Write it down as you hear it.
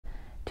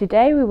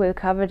Today we will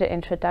cover the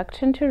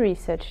introduction to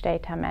research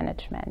data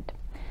management.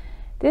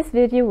 This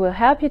video will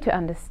help you to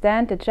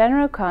understand the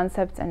general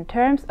concepts and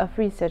terms of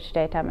research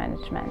data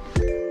management.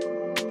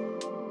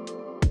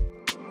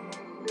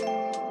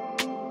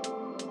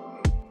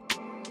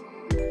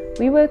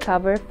 We will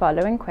cover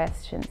following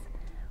questions.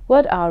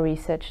 What are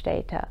research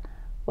data?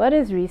 What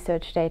is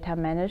research data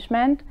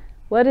management?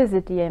 What is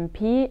a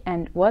DMP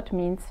and what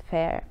means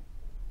FAIR?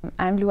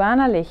 I'm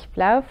Luana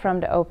Lichtblau from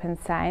the Open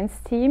Science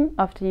team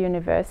of the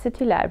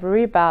University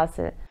Library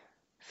Basel.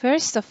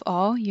 First of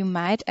all, you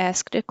might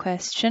ask the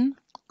question,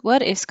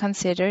 what is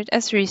considered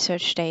as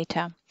research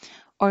data,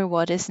 or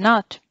what is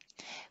not?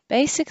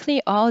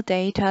 Basically, all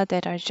data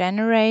that are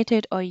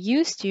generated or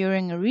used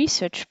during a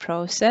research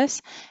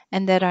process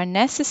and that are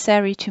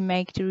necessary to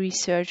make the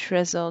research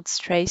results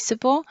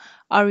traceable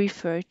are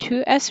referred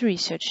to as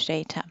research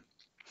data.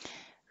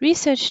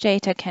 Research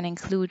data can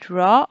include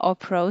raw or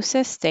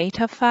processed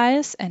data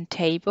files and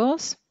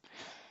tables,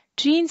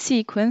 gene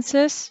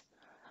sequences,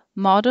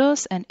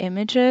 models and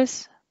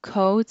images,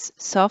 codes,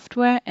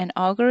 software and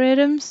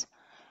algorithms,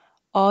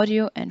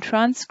 audio and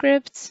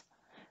transcripts,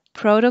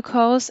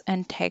 protocols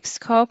and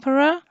text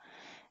corpora,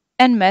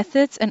 and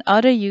methods and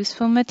other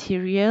useful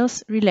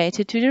materials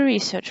related to the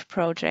research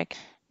project.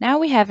 Now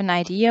we have an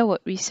idea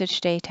what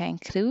research data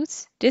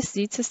includes. This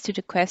leads us to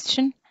the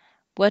question,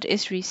 what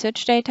is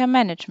research data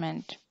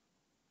management?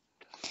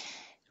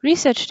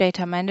 Research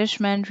data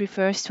management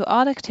refers to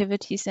all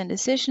activities and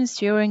decisions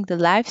during the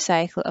life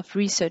cycle of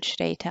research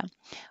data,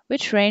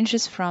 which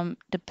ranges from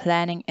the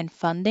planning and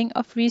funding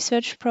of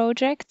research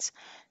projects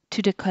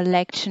to the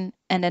collection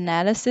and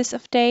analysis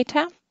of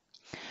data,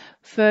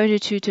 further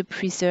to the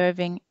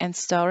preserving and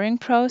storing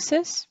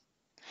process,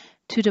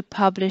 to the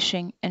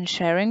publishing and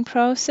sharing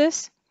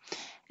process,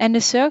 and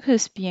the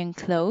circles being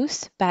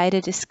closed by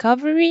the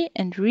discovery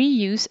and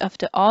reuse of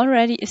the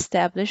already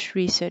established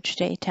research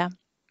data.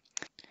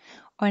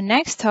 Our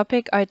next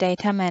topic are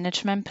data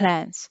management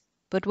plans.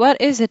 But what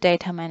is a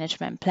data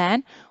management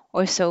plan,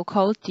 or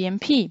so-called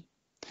DMP?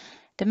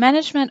 The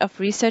management of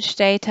research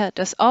data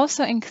does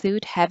also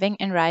include having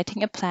and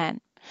writing a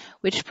plan,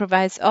 which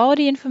provides all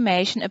the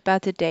information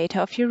about the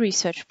data of your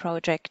research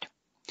project.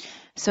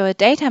 So a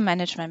data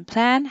management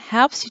plan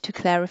helps you to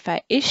clarify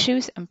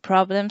issues and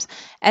problems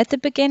at the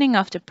beginning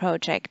of the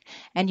project,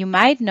 and you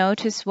might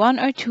notice one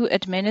or two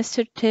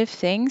administrative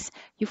things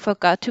you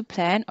forgot to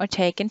plan or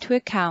take into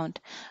account,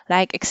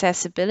 like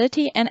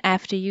accessibility and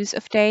after use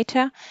of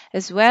data,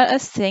 as well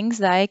as things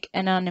like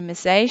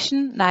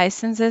anonymization,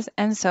 licenses,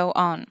 and so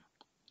on.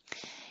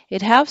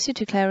 It helps you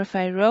to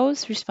clarify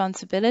roles,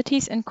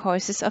 responsibilities, and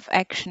courses of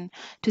action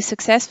to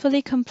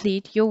successfully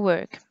complete your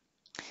work.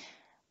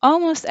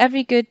 Almost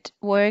every good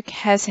work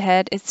has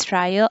had its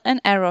trial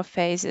and error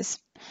phases.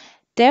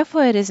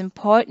 Therefore, it is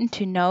important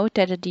to note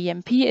that a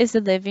DMP is a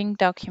living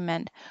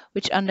document,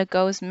 which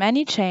undergoes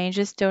many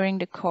changes during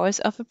the course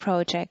of a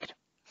project.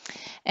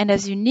 And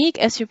as unique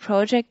as your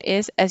project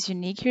is, as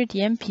unique your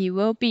DMP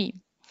will be.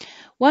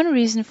 One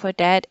reason for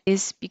that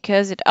is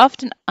because it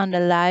often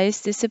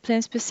underlies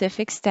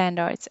discipline-specific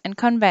standards and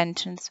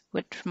conventions,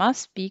 which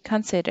must be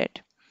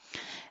considered.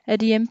 A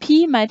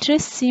DMP might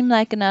just seem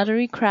like another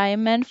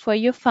requirement for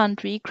your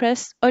fund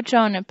request or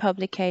journal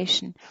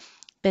publication,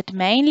 but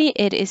mainly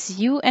it is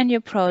you and your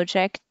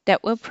project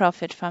that will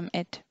profit from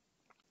it.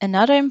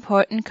 Another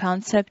important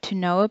concept to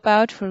know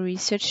about for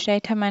research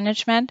data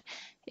management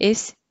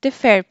is the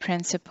FAIR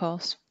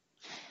principles.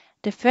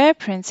 The FAIR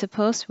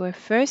principles were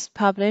first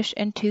published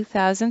in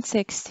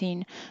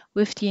 2016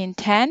 with the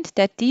intent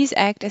that these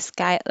act as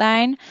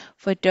guideline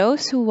for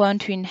those who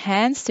want to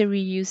enhance the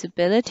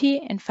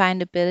reusability and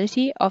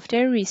findability of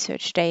their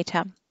research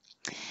data.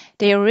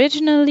 They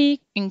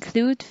originally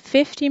include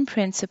 15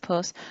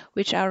 principles,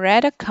 which are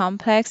rather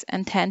complex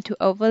and tend to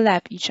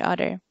overlap each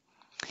other.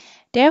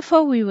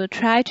 Therefore, we will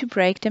try to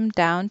break them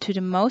down to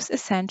the most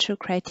essential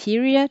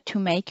criteria to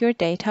make your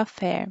data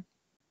fair.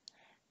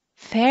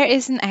 FAIR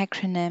is an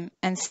acronym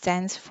and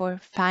stands for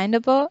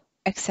Findable,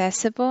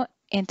 Accessible,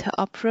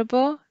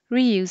 Interoperable,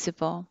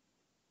 Reusable.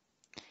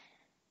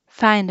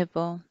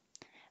 Findable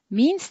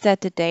means that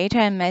the data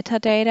and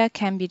metadata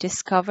can be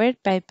discovered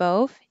by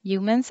both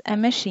humans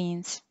and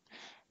machines.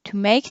 To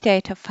make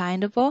data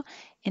findable,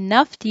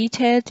 enough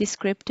detailed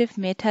descriptive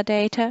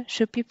metadata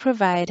should be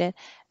provided,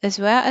 as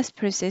well as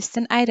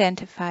persistent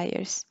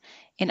identifiers.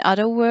 In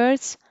other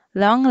words,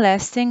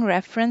 long-lasting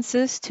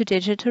references to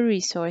digital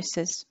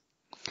resources.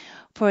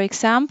 For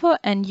example,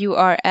 an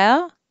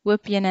URL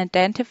would be an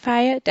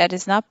identifier that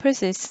is not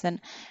persistent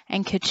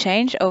and could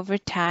change over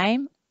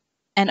time,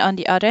 and on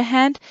the other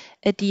hand,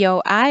 a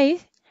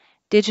DOI,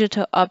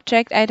 digital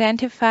object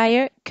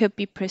identifier, could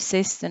be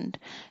persistent,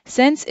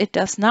 since it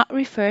does not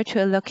refer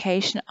to a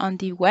location on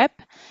the web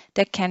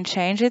that can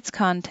change its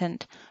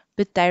content,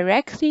 but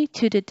directly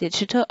to the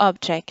digital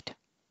object.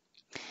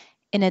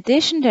 In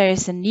addition, there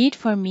is a need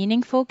for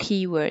meaningful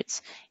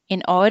keywords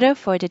in order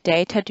for the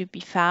data to be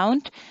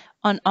found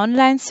on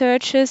online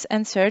searches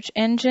and search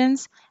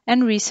engines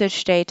and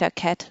research data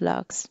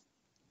catalogs.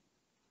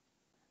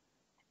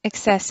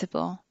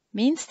 Accessible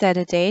means that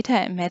the data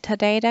and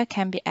metadata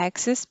can be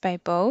accessed by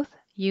both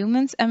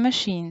humans and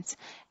machines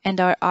and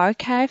are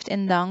archived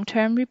in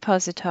long-term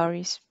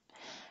repositories.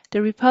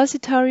 The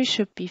repository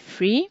should be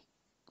free,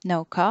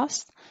 no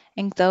cost,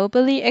 and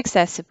globally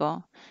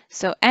accessible,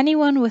 so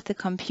anyone with a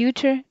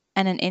computer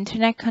and an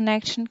internet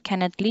connection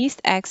can at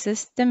least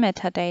access the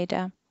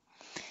metadata.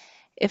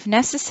 If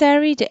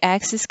necessary, the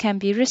access can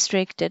be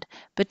restricted,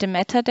 but the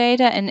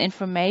metadata and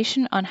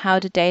information on how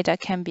the data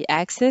can be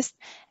accessed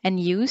and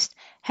used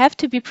have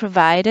to be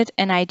provided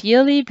and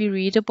ideally be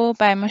readable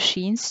by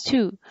machines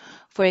too,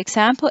 for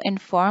example in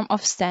form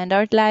of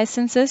standard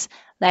licenses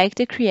like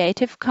the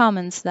Creative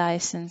Commons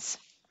license.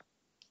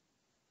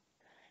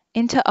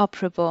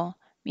 Interoperable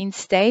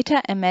means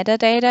data and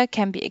metadata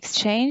can be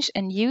exchanged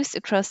and used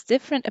across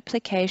different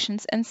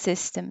applications and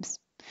systems.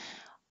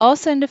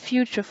 Also in the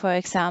future, for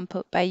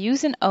example, by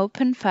using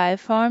open file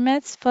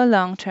formats for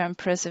long-term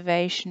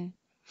preservation.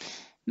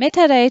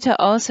 Metadata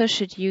also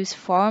should use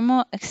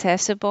formal,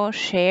 accessible,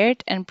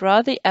 shared, and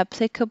broadly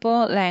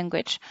applicable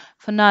language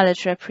for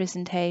knowledge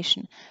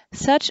representation,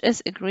 such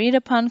as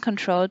agreed-upon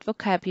controlled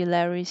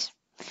vocabularies.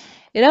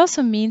 It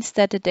also means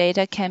that the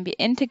data can be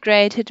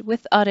integrated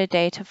with other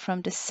data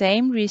from the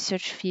same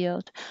research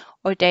field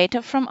or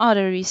data from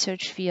other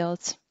research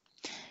fields.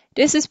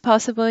 This is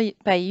possible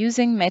by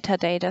using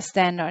metadata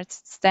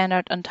standards,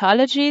 standard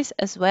ontologies,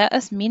 as well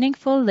as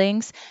meaningful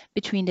links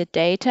between the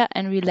data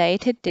and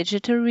related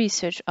digital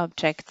research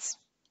objects.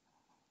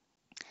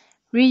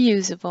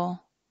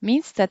 Reusable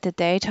means that the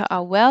data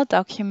are well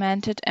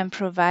documented and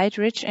provide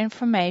rich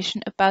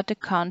information about the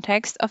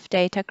context of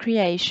data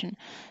creation,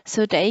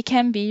 so they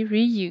can be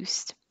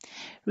reused.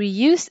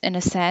 Reused in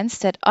a sense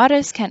that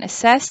others can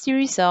assess the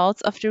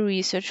results of the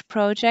research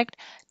project,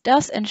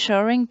 thus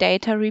ensuring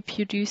data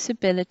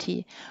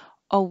reproducibility,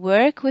 or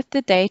work with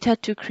the data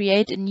to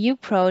create a new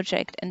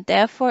project and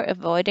therefore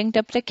avoiding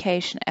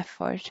duplication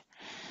effort.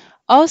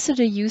 Also,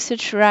 the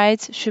usage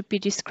rights should be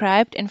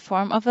described in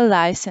form of a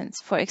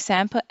license, for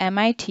example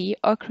MIT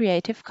or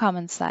Creative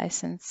Commons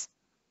license.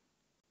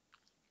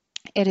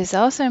 It is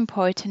also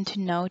important to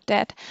note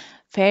that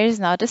FAIR is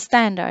not a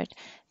standard.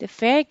 The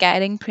FAIR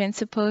guiding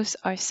principles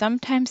are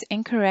sometimes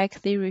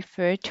incorrectly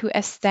referred to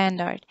as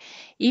standard,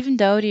 even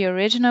though the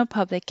original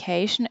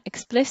publication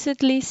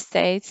explicitly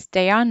states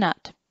they are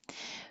not.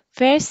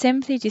 FAIR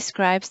simply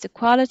describes the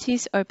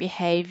qualities or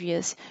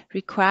behaviors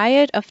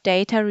required of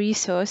data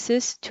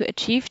resources to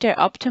achieve their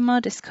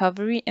optimal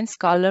discovery and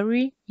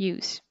scholarly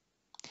use.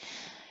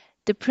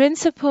 The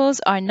principles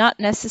are not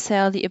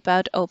necessarily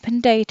about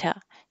open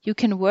data. You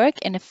can work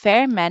in a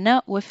fair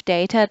manner with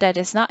data that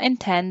is not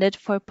intended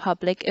for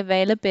public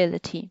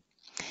availability.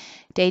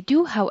 They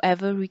do,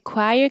 however,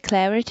 require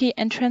clarity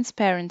and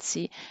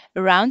transparency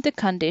around the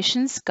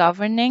conditions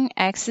governing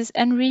access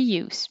and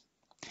reuse.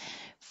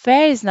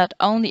 FAIR is not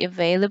only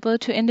available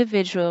to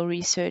individual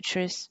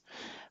researchers,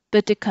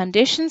 but the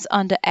conditions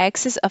on the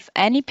access of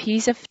any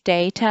piece of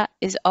data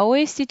is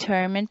always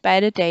determined by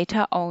the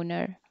data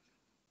owner.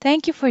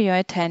 Thank you for your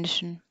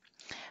attention.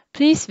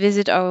 Please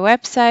visit our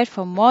website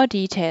for more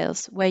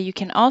details, where you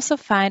can also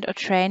find our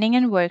training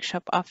and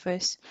workshop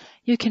offers.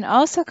 You can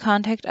also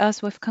contact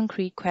us with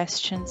concrete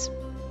questions.